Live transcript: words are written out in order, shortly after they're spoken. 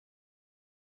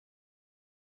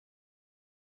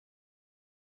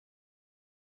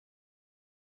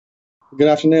Good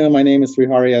afternoon. My name is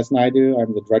Srihari S. Naidu.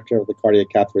 I'm the director of the Cardiac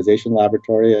Catheterization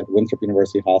Laboratory at Winthrop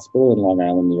University Hospital in Long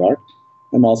Island, New York.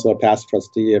 I'm also a past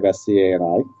trustee of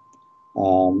SCAI.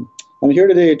 I'm here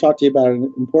today to talk to you about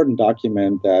an important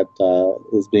document that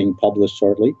is being published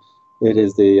shortly. It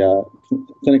is the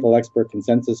Clinical Expert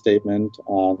Consensus Statement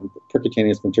on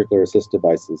Percutaneous Ventricular Assist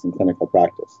Devices in Clinical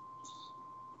Practice.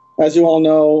 As you all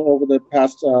know, over the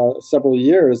past several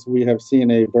years, we have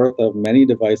seen a birth of many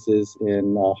devices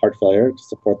in heart failure to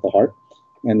support the heart.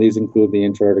 And these include the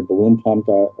intra-aortic balloon pump,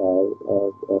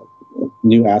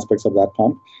 new aspects of that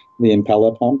pump, the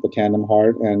Impella pump, the tandem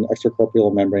heart, and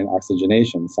extracorporeal membrane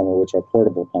oxygenation, some of which are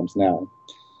portable pumps now.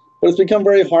 But it's become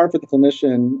very hard for the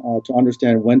clinician to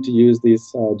understand when to use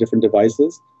these different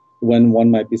devices, when one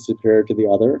might be superior to the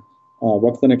other,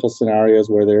 what clinical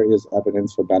scenarios where there is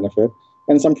evidence for benefit,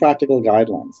 and some practical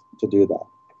guidelines to do that.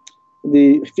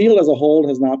 The field as a whole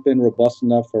has not been robust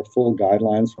enough for full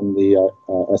guidelines from the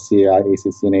SCAI,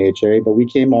 ACC, and AHA, but we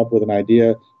came up with an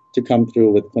idea to come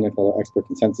through with clinical expert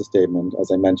consensus statement,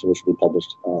 as I mentioned, which will be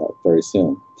published very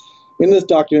soon. In this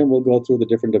document, we'll go through the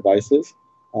different devices,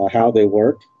 how they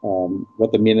work,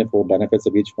 what the meaningful benefits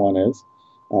of each one is.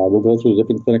 We'll go through the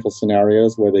different clinical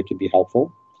scenarios where they could be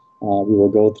helpful. We will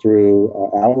go through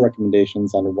our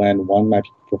recommendations on when one might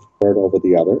be preferred over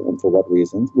the other and for what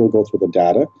reasons. We'll go through the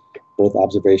data, both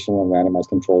observational and randomized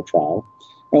controlled trial.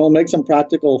 And we'll make some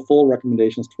practical full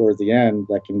recommendations towards the end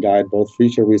that can guide both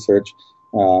future research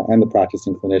and the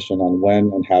practicing clinician on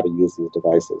when and how to use these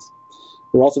devices.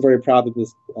 We're also very proud that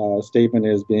this statement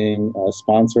is being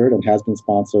sponsored and has been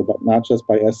sponsored, but not just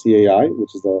by SCAI,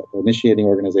 which is the initiating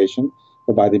organization,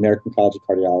 but by the American College of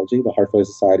Cardiology, the Heart Failure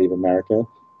Society of America,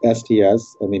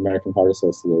 STS, and the American Heart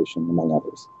Association, among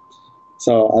others.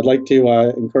 So I'd like to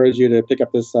encourage you to pick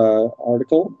up this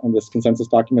article and this consensus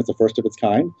document. It's the first of its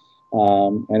kind,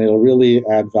 and it'll really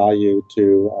add value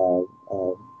to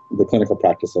the clinical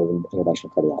practice of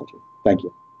interventional cardiology. Thank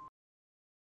you.